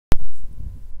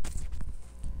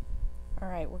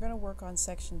Alright, we're going to work on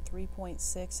section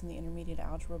 3.6 in the intermediate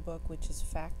algebra book, which is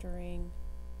factoring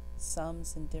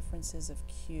sums and differences of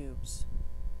cubes.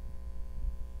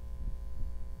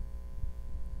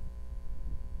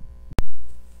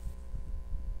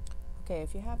 Okay,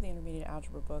 if you have the intermediate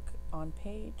algebra book, on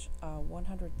page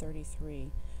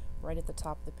 133, right at the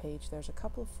top of the page, there's a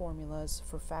couple of formulas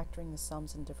for factoring the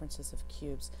sums and differences of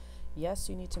cubes. Yes,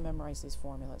 you need to memorize these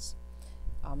formulas.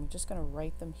 I'm just going to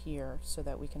write them here so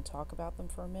that we can talk about them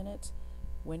for a minute.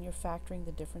 When you're factoring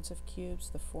the difference of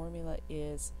cubes, the formula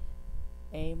is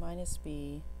a minus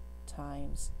b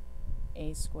times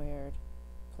a squared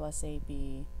plus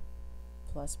ab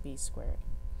plus b squared.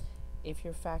 If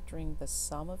you're factoring the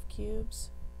sum of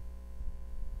cubes,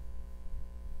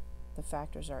 the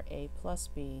factors are a plus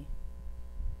b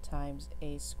times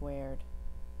a squared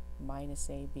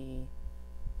minus ab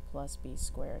plus b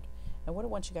squared. And what I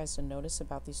want you guys to notice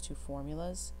about these two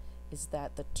formulas is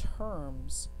that the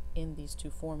terms in these two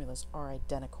formulas are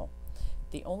identical.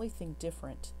 The only thing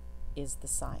different is the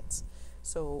signs.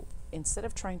 So instead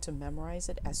of trying to memorize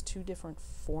it as two different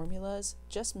formulas,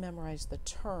 just memorize the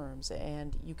terms,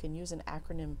 and you can use an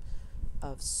acronym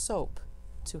of SOAP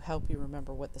to help you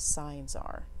remember what the signs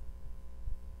are.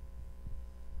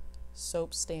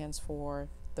 SOAP stands for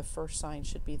the first sign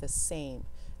should be the same.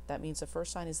 That means the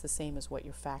first sign is the same as what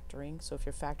you're factoring. So if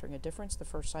you're factoring a difference, the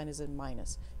first sign is a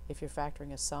minus. If you're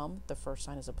factoring a sum, the first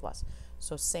sign is a plus.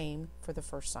 So same for the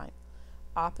first sign.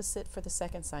 Opposite for the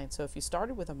second sign. So if you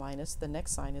started with a minus, the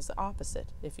next sign is the opposite.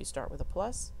 If you start with a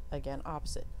plus, again,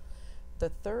 opposite.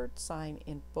 The third sign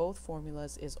in both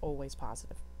formulas is always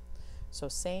positive. So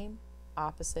same,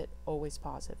 opposite, always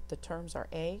positive. The terms are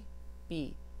a,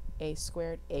 b, a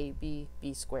squared, ab, b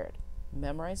squared.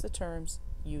 Memorize the terms,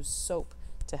 use SOAP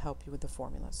to help you with the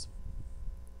formulas.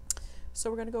 So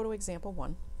we're going to go to example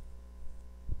 1,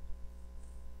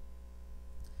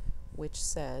 which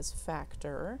says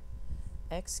factor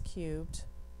x cubed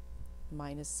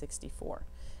minus 64.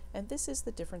 And this is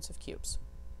the difference of cubes.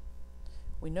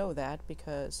 We know that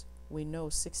because we know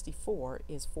 64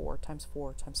 is 4 times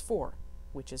 4 times 4,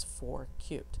 which is 4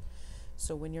 cubed.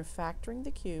 So when you're factoring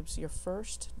the cubes, your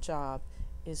first job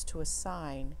is to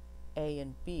assign a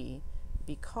and b,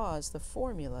 because the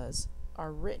formulas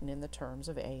are written in the terms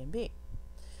of a and b.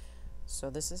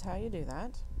 So this is how you do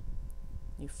that.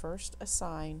 You first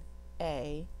assign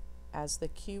a as the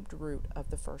cubed root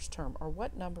of the first term, or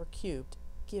what number cubed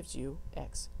gives you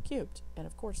x cubed, and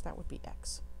of course that would be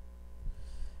x.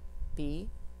 B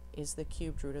is the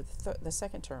cubed root of the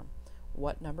second term.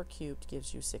 What number cubed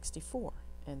gives you 64,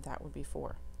 and that would be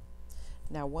 4.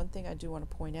 Now one thing I do want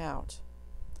to point out,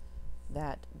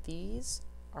 that these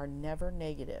are never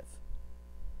negative.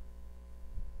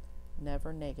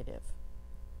 Never negative.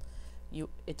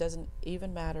 It doesn't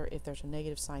even matter if there's a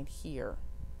negative sign here.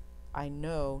 I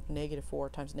know negative 4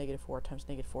 times negative 4 times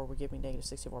negative 4 will give me negative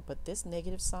 64, but this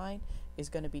negative sign is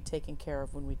going to be taken care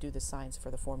of when we do the signs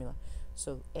for the formula.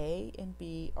 So a and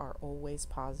b are always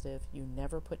positive. You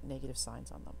never put negative signs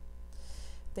on them.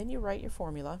 Then you write your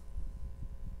formula.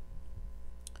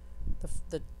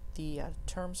 The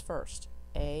terms first.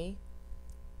 A,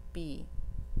 b,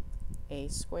 a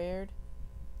squared,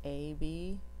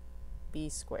 ab, b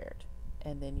squared.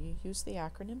 And then you use the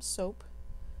acronym SOAP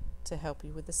to help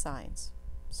you with the signs.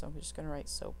 So I'm just going to write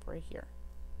SOAP right here.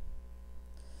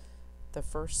 The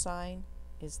first sign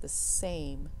is the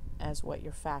same as what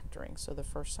you're factoring. So the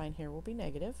first sign here will be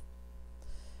negative.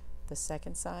 The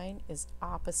second sign is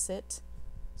opposite.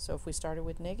 So if we started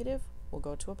with negative, we'll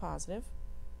go to a positive.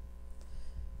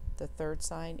 The third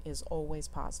sign is always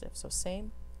positive. So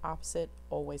same, opposite,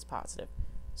 always positive.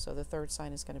 So the third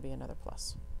sign is going to be another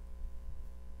plus.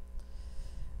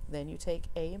 Then you take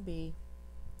a and b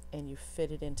and you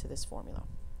fit it into this formula.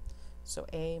 So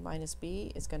a minus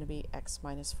b is going to be x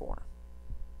minus 4.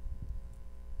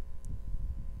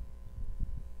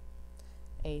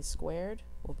 A squared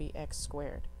will be x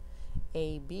squared.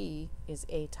 ab is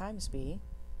a times b,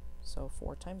 so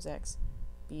 4 times x.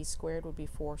 B squared would be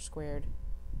 4 squared,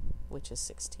 which is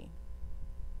 16.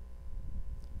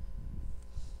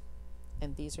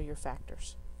 And these are your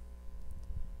factors.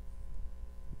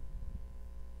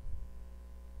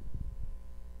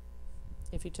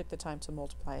 If you took the time to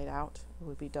multiply it out, it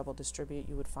would be double distribute.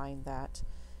 You would find that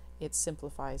it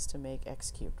simplifies to make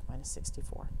x cubed minus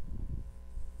 64.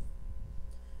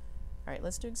 All right,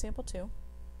 let's do example 2,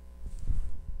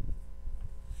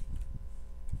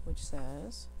 which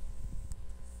says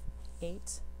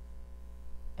 8x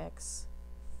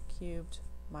cubed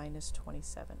minus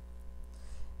 27.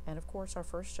 And of course our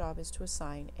first job is to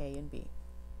assign a and b.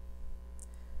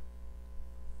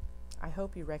 I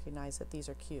hope you recognize that these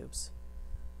are cubes.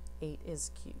 8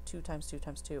 is 2 times 2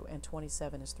 times 2, and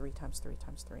 27 is 3 times 3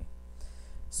 times 3.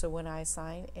 So when I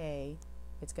assign a,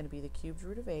 it's going to be the cubed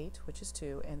root of 8, which is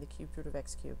 2, and the cubed root of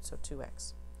x cubed, so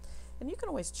 2x. And you can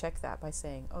always check that by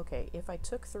saying, okay, if I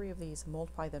took 3 of these and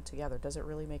multiply them together, does it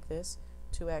really make this?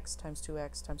 2x times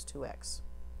 2x times 2x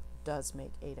does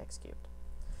make 8x cubed.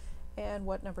 And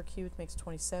what number cubed makes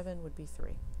 27 would be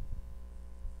 3.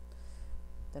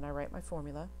 Then I write my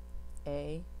formula,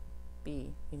 a,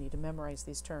 b. You need to memorize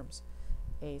these terms.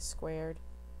 A squared,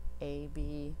 ab,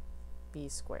 b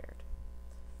squared.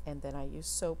 And then I use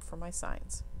SOAP for my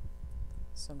signs.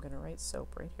 So I'm going to write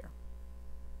SOAP right here.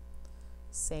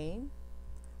 Same,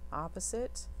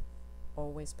 opposite,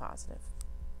 always positive.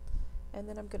 And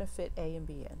then I'm going to fit a and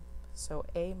b in. So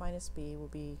a minus b will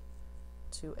be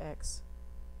 2x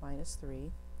minus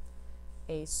 3,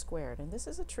 a squared. And this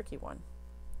is a tricky one.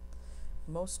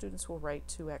 Most students will write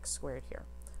 2x squared here.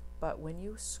 But when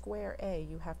you square a,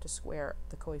 you have to square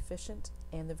the coefficient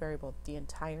and the variable, the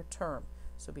entire term.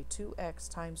 So it'd be 2x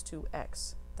times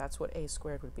 2x. That's what a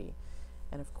squared would be.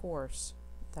 And of course,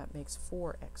 that makes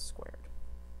 4x squared.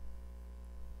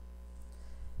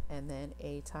 And then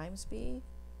a times b,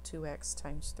 2x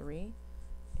times 3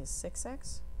 is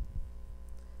 6x.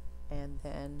 And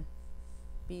then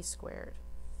b squared,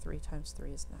 3 times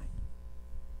 3 is 9.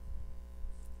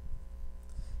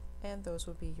 And those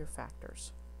would be your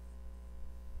factors.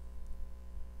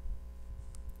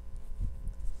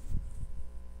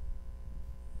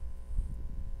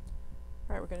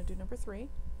 All right, we're going to do number 3,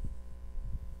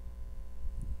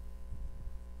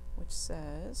 which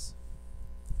says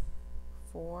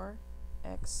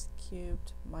 4x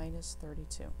cubed minus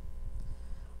 32.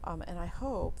 And I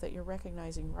hope that you're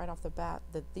recognizing right off the bat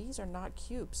that these are not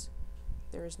cubes.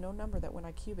 There is no number that when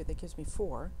I cube it that gives me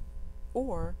 4,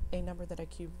 or a number that I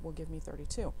cube will give me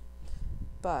 32.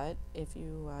 But if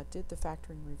you did the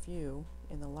factoring review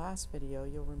in the last video,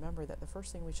 you'll remember that the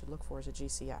first thing we should look for is a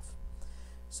GCF.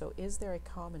 So is there a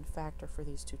common factor for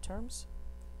these two terms?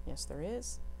 Yes, there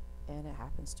is, and it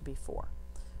happens to be 4.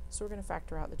 So we're going to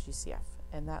factor out the GCF,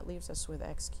 and that leaves us with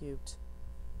x cubed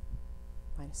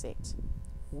minus 8,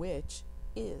 which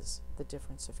is the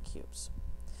difference of cubes.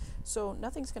 So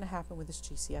nothing's going to happen with this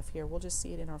GCF here. We'll just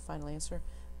see it in our final answer.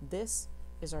 This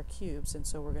is our cubes, and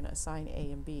so we're going to assign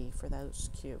a and b for those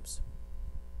cubes.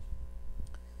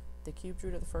 The cubed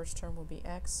root of the first term will be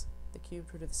x. The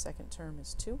cubed root of the second term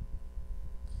is 2.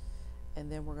 And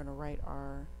then we're going to write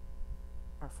our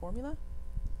formula.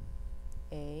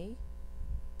 A,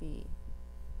 b,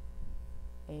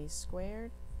 a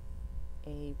squared,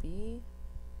 ab, b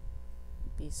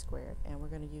squared. And we're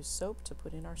going to use SOAP to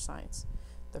put in our signs.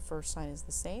 The first sign is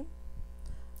the same,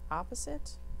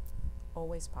 opposite,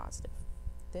 always positive.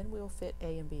 Then we'll fit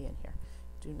a and b in here.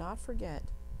 Do not forget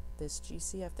this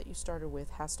GCF that you started with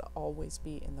has to always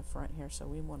be in the front here, so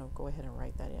we want to go ahead and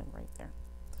write that in right there.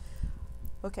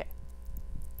 Okay,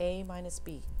 a minus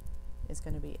b is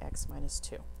going to be x minus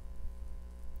 2.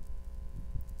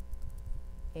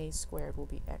 A squared will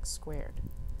be x squared.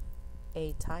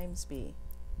 A times b,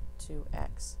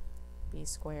 2x. B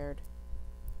squared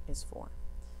is 4.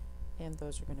 And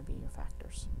those are going to be your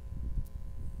factors.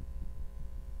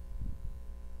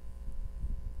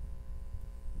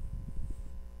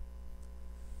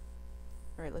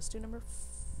 All right, let's do number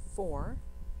 4.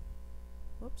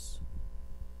 Whoops.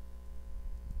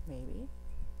 Maybe.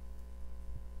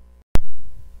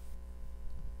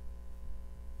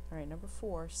 All right, number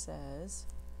 4 says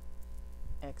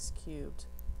x cubed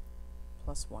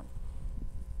plus 1.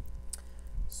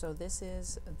 So this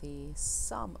is the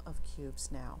sum of cubes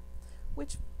now,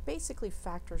 which basically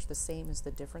factors the same as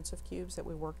the difference of cubes that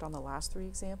we worked on the last 3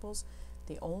 examples.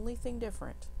 The only thing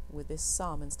different with this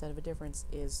sum instead of a difference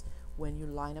is when you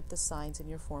line up the signs in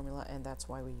your formula, and that's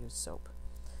why we use SOAP.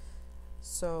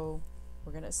 So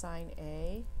we're going to assign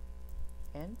a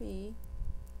and b.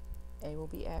 A will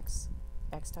be x,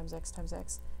 x times x times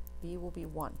x. B will be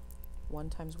 1, 1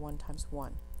 times 1 times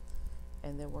 1.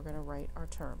 And then we're going to write our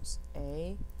terms.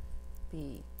 A,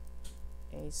 b,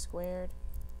 a squared,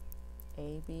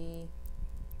 ab, b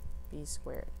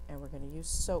squared. And we're going to use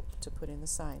SOAP to put in the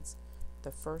signs.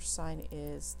 The first sign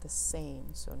is the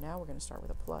same, so now we're going to start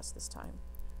with a plus this time.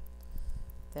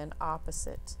 Then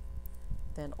opposite,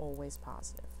 then always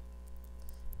positive.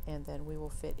 And then we will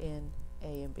fit in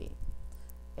a and b.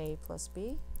 A plus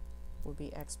b will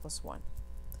be x plus 1.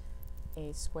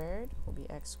 A squared will be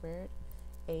x squared.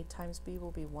 A times b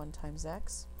will be 1 times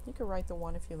x. You can write the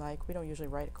 1 if you like. We don't usually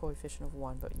write a coefficient of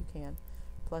 1, but you can.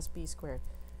 Plus b squared.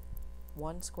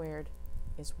 1 squared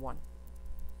is 1.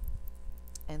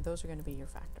 And those are going to be your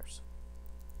factors.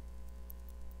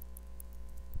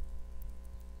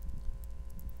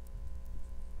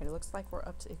 looks like we're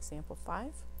up to example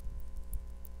 5.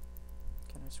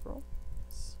 Can I scroll?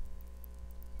 Yes.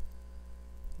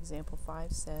 Example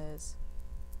 5 says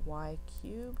y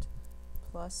cubed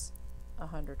plus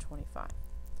 125.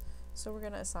 So we're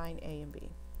going to assign a and b.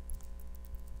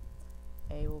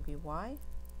 A will be y,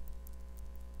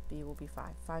 b will be 5.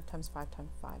 5 times 5 times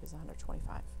 5 is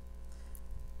 125.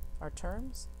 Our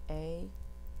terms, a,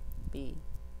 b.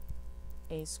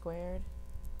 A squared,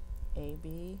 ab,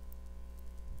 b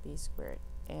squared.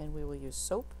 And we will use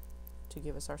SOAP to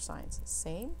give us our signs.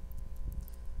 Same,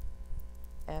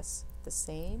 S the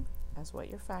same as what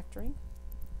you're factoring.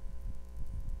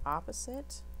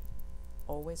 Opposite,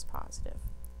 always positive.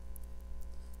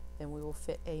 Then we will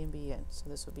fit a and b in. So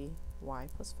this will be y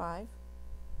plus 5.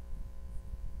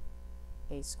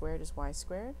 A squared is y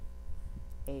squared.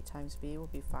 A times b will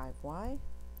be 5y.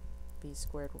 B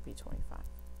squared will be 25.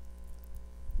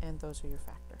 And those are your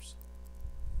factors.